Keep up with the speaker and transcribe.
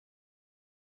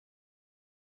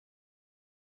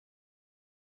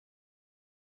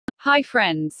Hi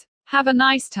friends. Have a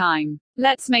nice time.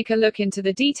 Let's make a look into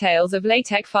the details of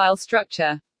LaTeX file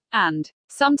structure and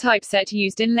some typeset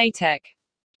used in LaTeX.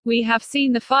 We have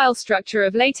seen the file structure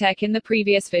of LaTeX in the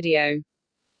previous video.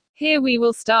 Here we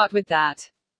will start with that.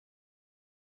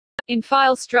 In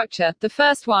file structure, the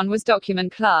first one was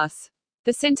document class.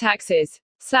 The syntax is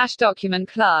 /document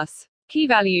class, key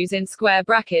values in square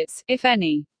brackets, if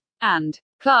any, and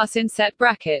class in set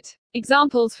bracket.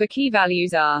 Examples for key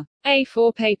values are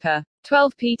A4 paper,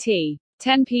 12 pt,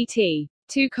 10 pt,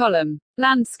 2 column,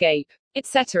 landscape,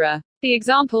 etc. The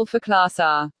example for class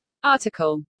are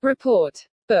article, report,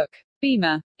 book,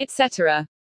 beamer, etc.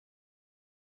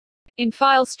 In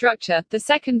file structure, the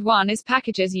second one is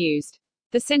packages used.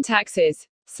 The syntax is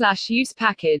 /use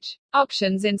package,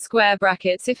 options in square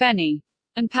brackets if any,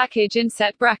 and package in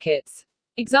set brackets.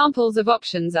 Examples of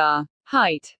options are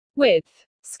height, width,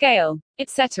 scale,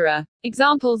 etc.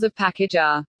 Examples of package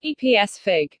are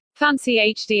EPS-Fig, Fancy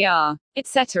HDR,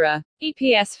 etc.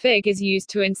 EPS-Fig is used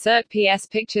to insert PS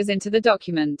pictures into the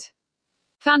document.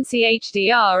 Fancy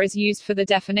HDR is used for the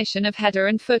definition of header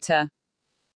and footer.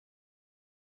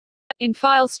 In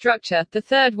file structure, the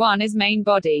third one is main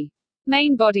body.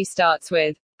 Main body starts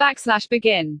with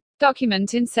 \begin,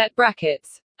 document in set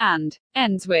brackets, and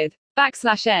ends with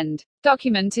 \end,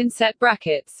 document in set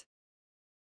brackets.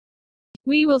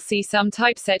 We will see some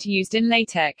typeset used in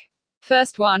LaTeX.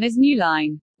 First one is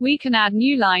newline. We can add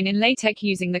newline in LaTeX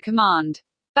using the command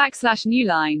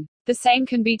 \newline. The same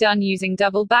can be done using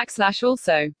double /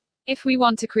 also. If we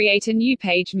want to create a new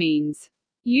page means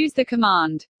use the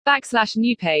command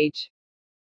 \newpage.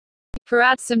 For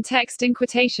add some text in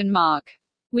quotation mark,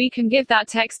 we can give that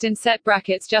text in set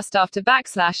brackets just after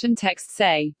 / and text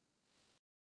say.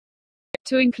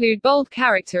 To include bold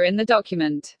character in the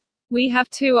document, we have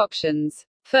two options.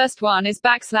 First one is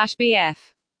 \bf.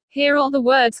 Here all the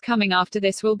words coming after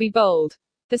this will be bold.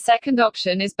 The second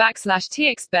option is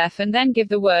 \txbef and then give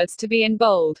the words to be in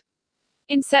bold.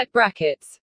 In set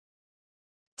brackets.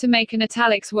 To make an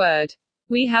italics word,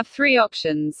 we have three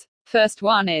options. First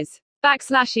one is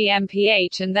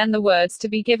 \emph and then the words to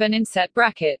be given in set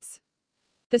brackets.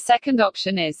 The second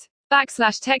option is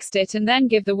 \textit and then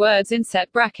give the words in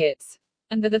set brackets.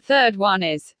 And the third one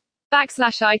is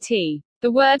 \it.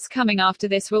 The words coming after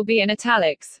this will be in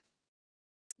italics.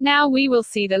 Now we will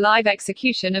see the live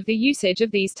execution of the usage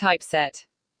of these typeset.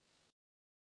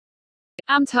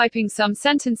 I'm typing some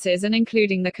sentences and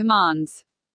including the commands.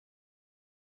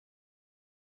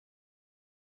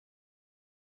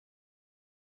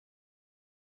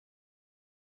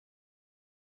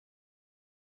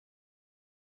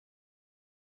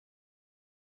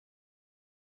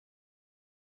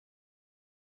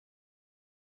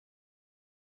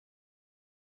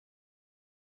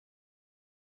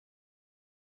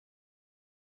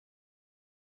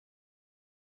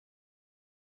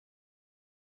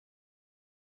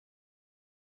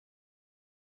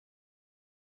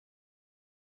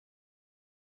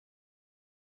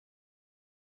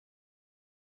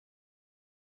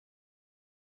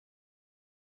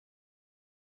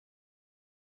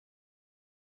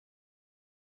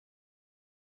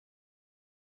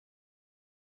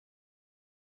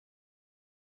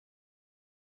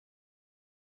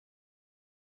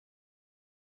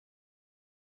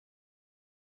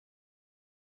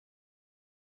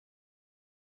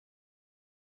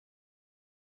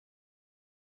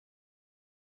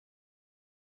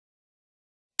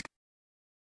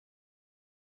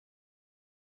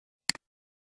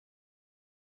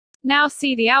 Now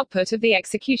see the output of the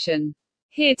execution.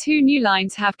 Here two new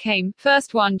lines have came,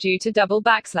 first one due to double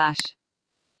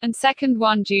 / and second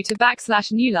one due to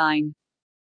 \newline.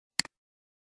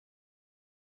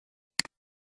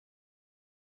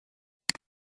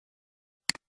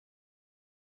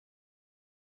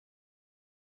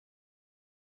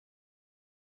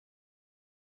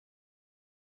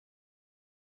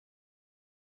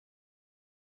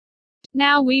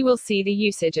 Now we will see the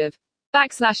usage of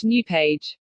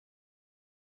 \newpage.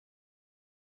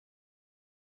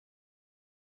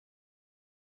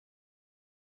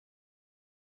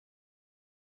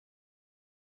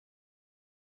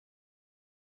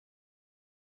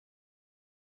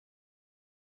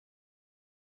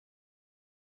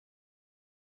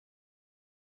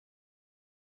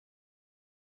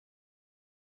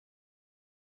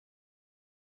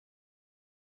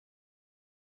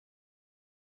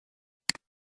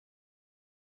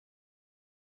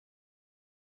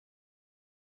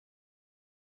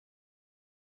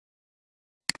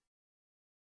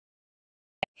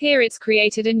 Here it's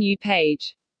created a new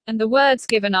page. And the words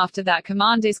given after that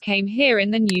command is came here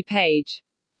in the new page.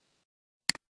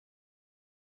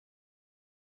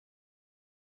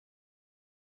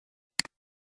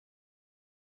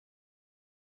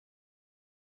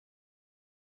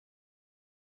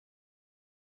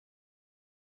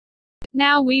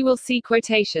 Now we will see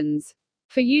quotations.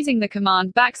 For using the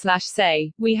command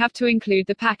 \say, we have to include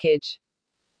the package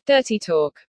dirty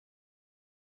talk.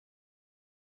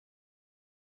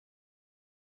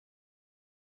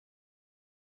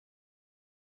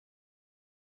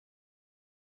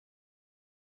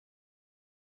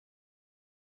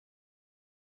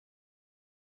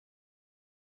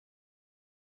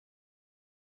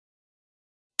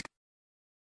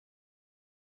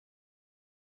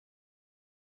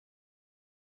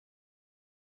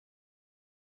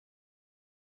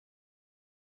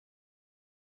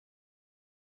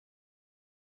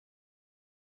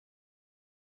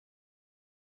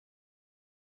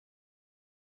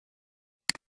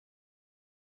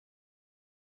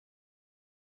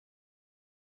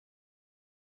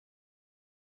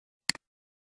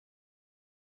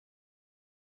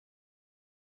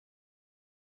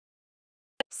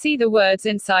 See the words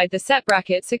inside the set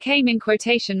brackets came in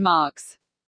quotation marks.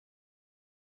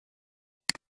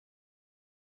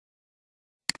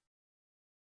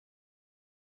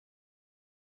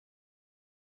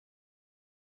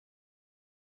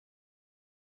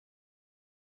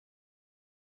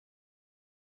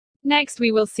 Next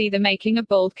we will see the making a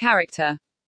bold character.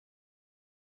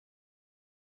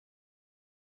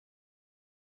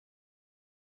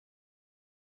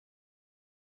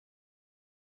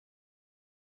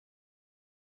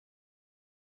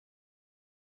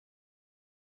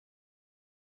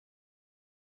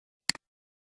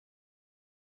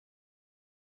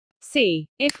 See,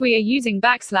 if we are using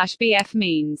 \bf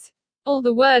means all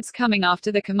the words coming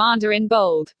after the command are in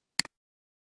bold.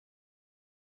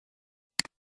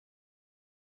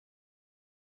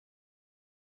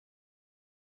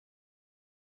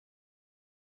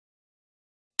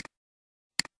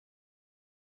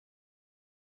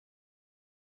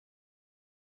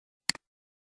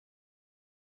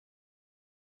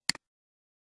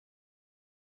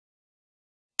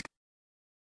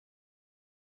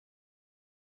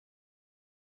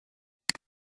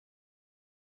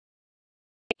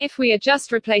 If we are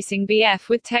just replacing bf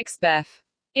with text bef,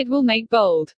 it will make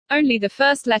bold only the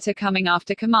first letter coming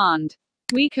after command.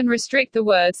 We can restrict the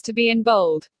words to be in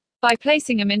bold by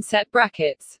placing them in set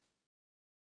brackets.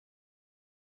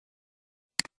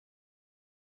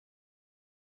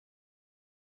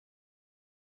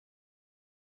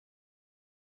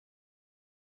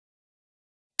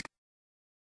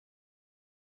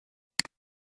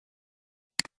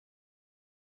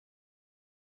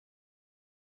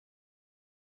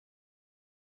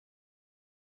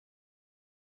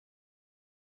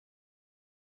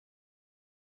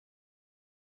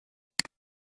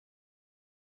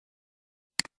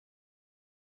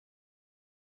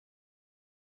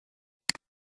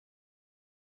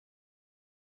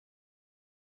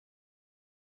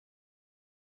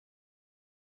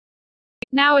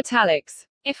 Now italics.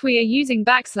 If we are using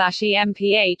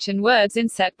 \emph and words in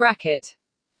set bracket,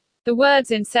 the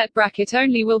words in set bracket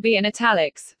only will be in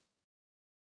italics.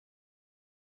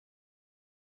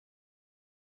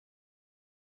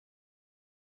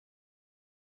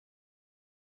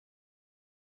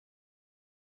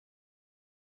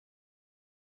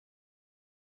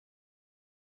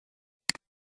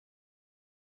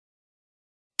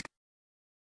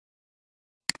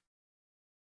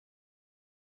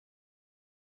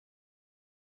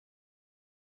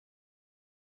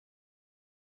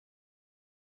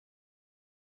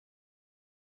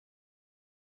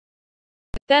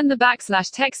 Then the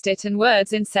 \text it and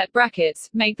words in set brackets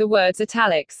make the words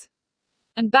italics.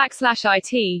 And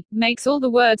 \it makes all the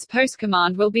words post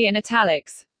command will be in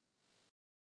italics.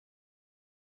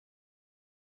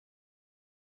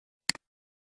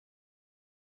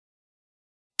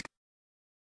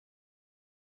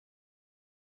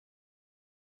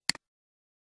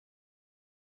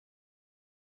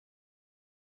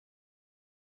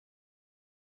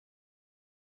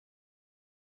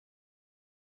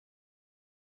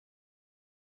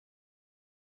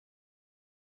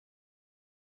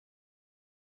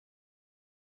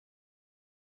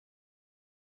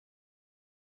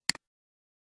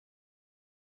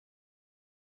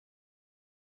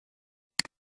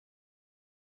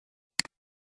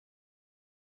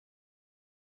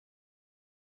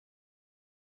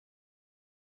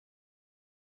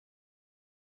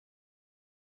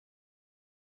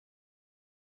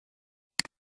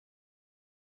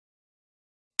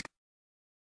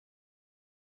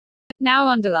 Now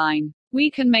underline. We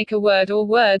can make a word or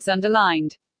words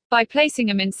underlined by placing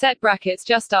them in set brackets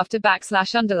just after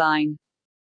 \underline.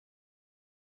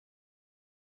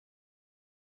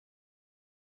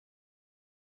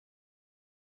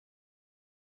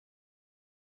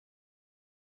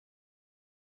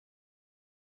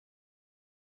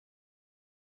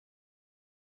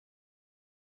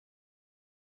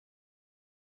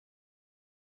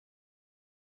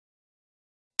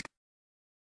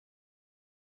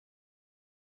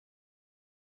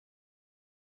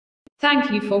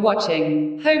 Thank you for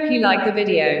watching. Hope you like the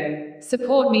video.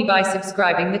 Support me by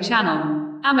subscribing the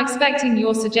channel. I'm expecting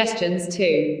your suggestions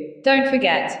too. Don't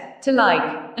forget to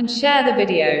like and share the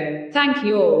video. Thank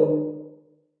you all.